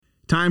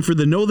Time for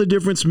the Know the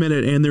Difference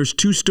Minute, and there's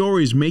two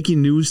stories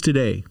making news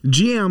today.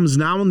 GM's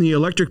now in the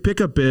electric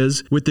pickup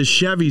biz with the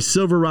Chevy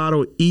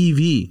Silverado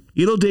EV.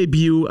 It'll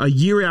debut a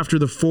year after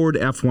the Ford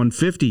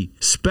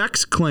F-150.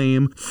 Specs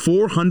claim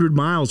 400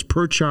 miles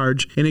per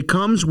charge, and it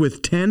comes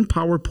with 10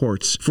 power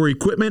ports for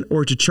equipment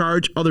or to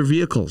charge other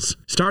vehicles.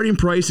 Starting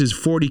price is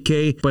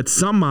 $40,000, but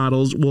some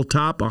models will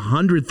top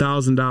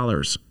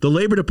 $100,000. The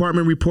Labor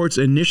Department reports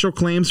initial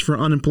claims for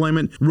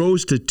unemployment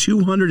rose to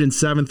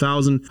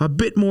 207,000, a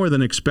bit more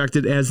than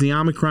expected as the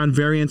Omicron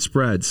variant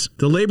spreads.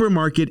 The labor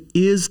market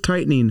is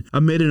tightening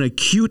amid an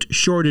acute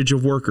shortage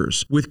of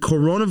workers, with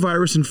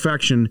coronavirus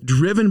infection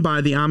driven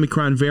by the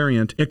Omicron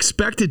variant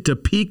expected to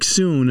peak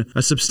soon.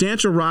 A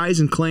substantial rise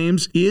in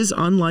claims is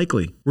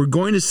unlikely. We're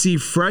going to see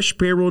fresh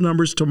payroll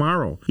numbers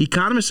tomorrow.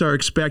 Economists are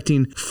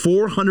expecting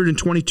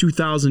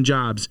 422,000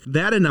 jobs.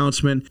 That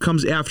announcement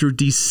comes after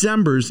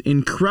December's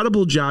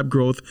incredible job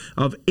growth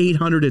of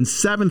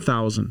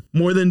 807,000,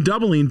 more than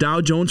doubling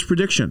Dow Jones'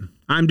 prediction.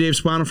 I'm Dave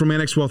Spano from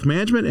Annex Wealth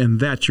Management, and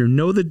that's your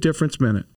Know the Difference Minute.